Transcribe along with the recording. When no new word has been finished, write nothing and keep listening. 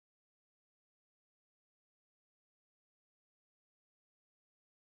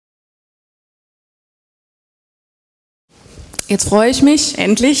Jetzt freue ich mich,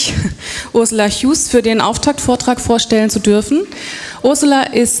 endlich Ursula Huws für den Auftaktvortrag vorstellen zu dürfen. Ursula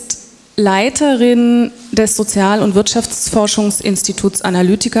ist Leiterin des Sozial- und Wirtschaftsforschungsinstituts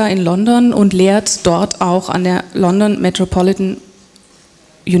Analytica in London und lehrt dort auch an der London Metropolitan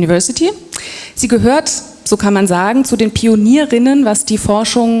University. Sie gehört, so kann man sagen, zu den Pionierinnen, was die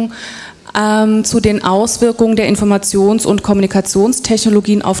Forschung zu den Auswirkungen der Informations- und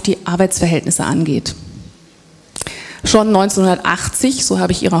Kommunikationstechnologien auf die Arbeitsverhältnisse angeht. Schon 1980, so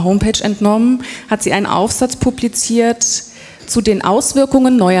habe ich ihrer Homepage entnommen, hat sie einen Aufsatz publiziert zu den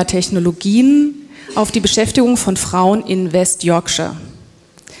Auswirkungen neuer Technologien auf die Beschäftigung von Frauen in West Yorkshire.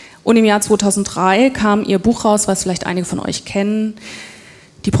 Und im Jahr 2003 kam ihr Buch raus, was vielleicht einige von euch kennen,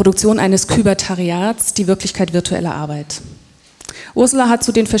 die Produktion eines Kybertariats, die Wirklichkeit virtueller Arbeit. Ursula hat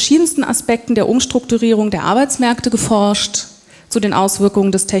zu den verschiedensten Aspekten der Umstrukturierung der Arbeitsmärkte geforscht, zu den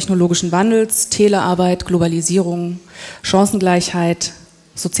Auswirkungen des technologischen Wandels, Telearbeit, Globalisierung, Chancengleichheit,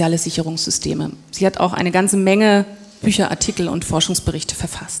 soziale Sicherungssysteme. Sie hat auch eine ganze Menge Bücher, Artikel und Forschungsberichte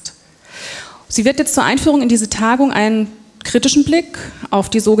verfasst. Sie wird jetzt zur Einführung in diese Tagung einen kritischen Blick auf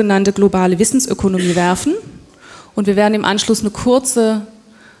die sogenannte globale Wissensökonomie werfen und wir werden im Anschluss eine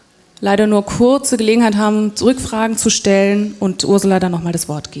leider nur kurze Gelegenheit haben, Rückfragen zu stellen und Ursula dann nochmal das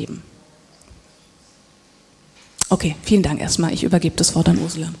Wort geben. Okay, vielen Dank erstmal. Ich übergebe das Wort an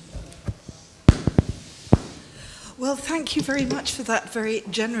Ursula. Well, thank you very much for that very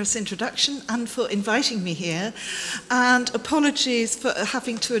generous introduction and for inviting me here. And apologies for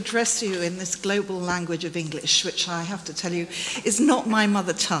having to address you in this global language of English, which I have to tell you is not my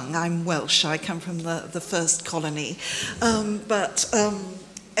mother tongue. I'm Welsh. I come from the first colony.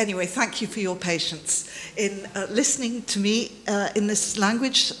 Anyway, thank you for your patience in listening to me in this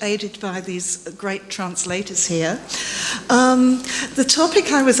language, aided by these great translators here. The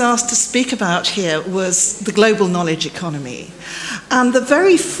topic I was asked to speak about here was the global knowledge economy. And the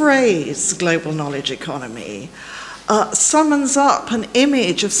very phrase global knowledge economy summons up an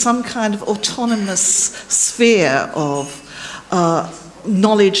image of some kind of autonomous sphere of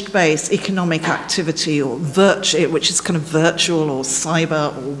knowledge-based economic activity, or which is kind of virtual or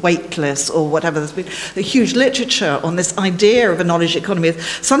cyber or weightless or whatever. There's been a huge literature on this idea of a knowledge economy,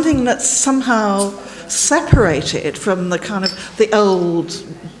 something that's somehow separated from the kind of the old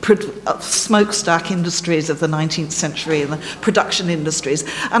smokestack industries of the 19th century and the production industries.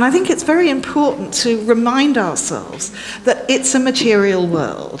 And I think it's very important to remind ourselves that it's a material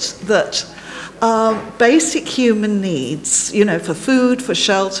world, that basic human needs, for food, for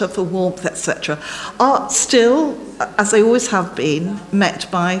shelter, for warmth, etc., are still, as they always have been, met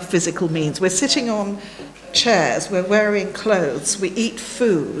by physical means. We're sitting on chairs, we're wearing clothes, we eat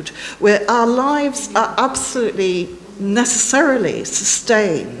food, our lives are absolutely necessarily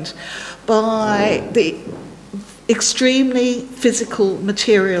sustained by the extremely physical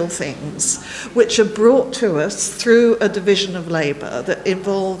material things which are brought to us through a division of labour that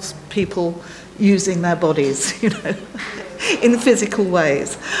involves people using their bodies, in physical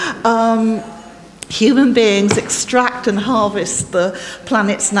ways. Human beings extract and harvest the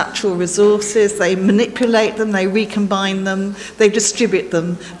planet's natural resources, they manipulate them, they recombine them, they distribute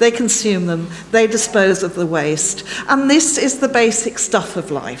them, they consume them, they dispose of the waste. And this is the basic stuff of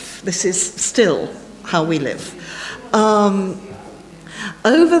life. This is still how we live. Over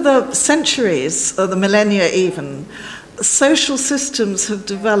the centuries, or the millennia even, social systems have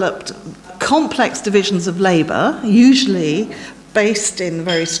developed complex divisions of labour, usually based in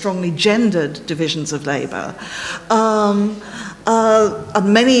very strongly gendered divisions of labour. And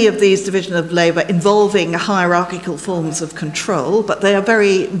many of these divisions of labour involving hierarchical forms of control, but they are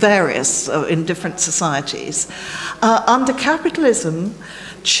very various in different societies. Under capitalism,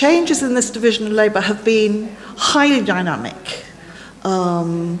 changes in this division of labour have been highly dynamic.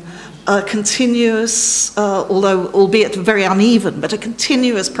 A continuous, although albeit very uneven, but a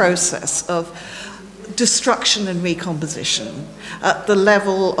continuous process of destruction and recomposition at the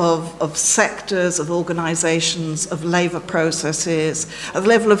level of sectors, of organizations, of labor processes, at the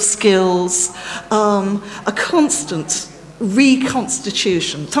level of skills, a constant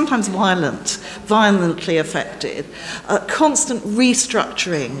reconstitution, sometimes violently affected, a constant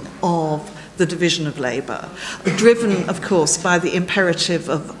restructuring of the division of labour, driven, of course, by the imperative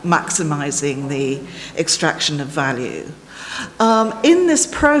of maximising the extraction of value. In this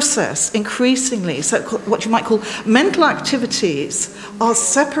process, increasingly, so what you might call mental activities are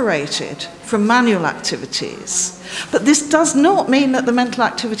separated from manual activities. But this does not mean that the mental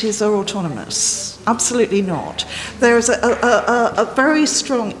activities are autonomous. Absolutely not. There is a very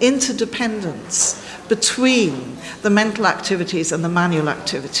strong interdependence between the mental activities and the manual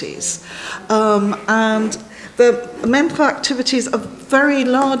activities. And the member activities are very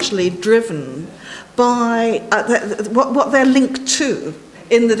largely driven by what they're linked to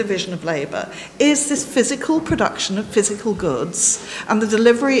in the division of labour is this physical production of physical goods and the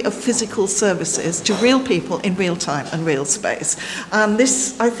delivery of physical services to real people in real time and real space. And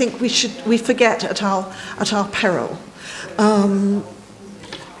this, I think, we forget at our peril.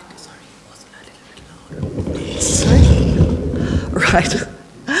 Right.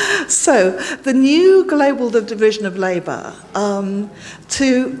 So the new global division of labour,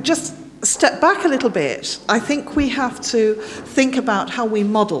 to just step back a little bit, I think we have to think about how we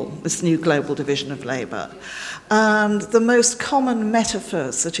model this new global division of labour. And the most common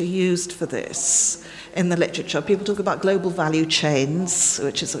metaphors that are used for this in the literature, people talk about global value chains,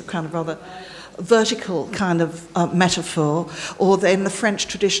 which is a kind of rather vertical kind of metaphor, or in the French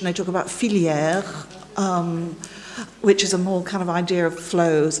tradition they talk about filière, which is a more kind of idea of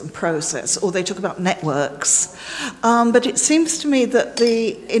flows and process, or they talk about networks. But it seems to me that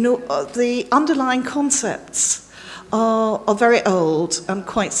the underlying concepts are very old and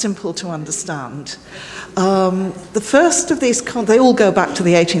quite simple to understand. The first of these, they all go back to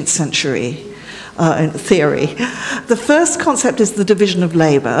the 18th century in theory. The first concept is the division of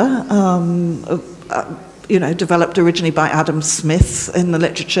labour, developed originally by Adam Smith in the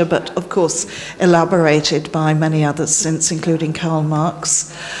literature, but of course elaborated by many others since, including Karl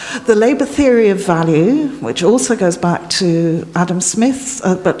Marx. The labour theory of value, which also goes back to Adam Smith,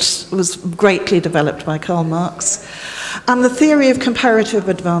 but was greatly developed by Karl Marx. And the theory of comparative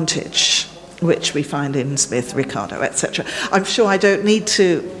advantage, which we find in Smith, Ricardo, etc. I'm sure I don't need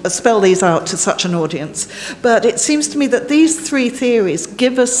to spell these out to such an audience, but it seems to me that these three theories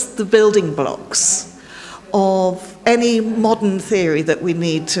give us the building blocks of any modern theory that we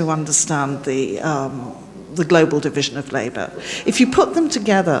need to understand the global division of labour. If you put them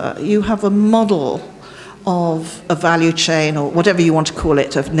together, you have a model of a value chain, or whatever you want to call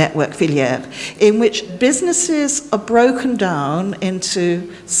it, of network filière, in which businesses are broken down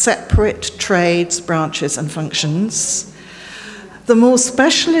into separate trades, branches and functions. The more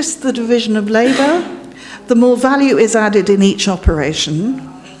specialist the division of labour, the more value is added in each operation.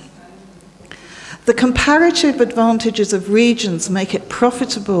 The comparative advantages of regions make it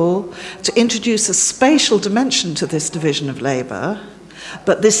profitable to introduce a spatial dimension to this division of labour,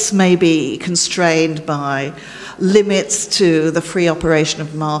 but this may be constrained by limits to the free operation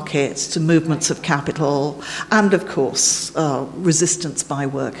of markets, to movements of capital, and of course resistance by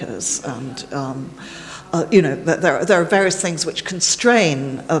workers. And there are various things which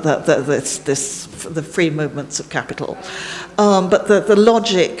constrain the free movements of capital. But the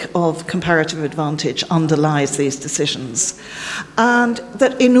logic of comparative advantage underlies these decisions. And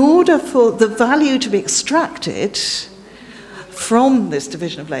that in order for the value to be extracted from this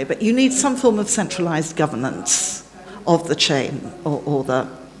division of labour, you need some form of centralised governance of the chain,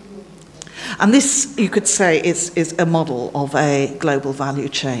 and this, you could say, is a model of a global value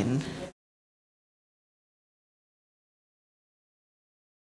chain.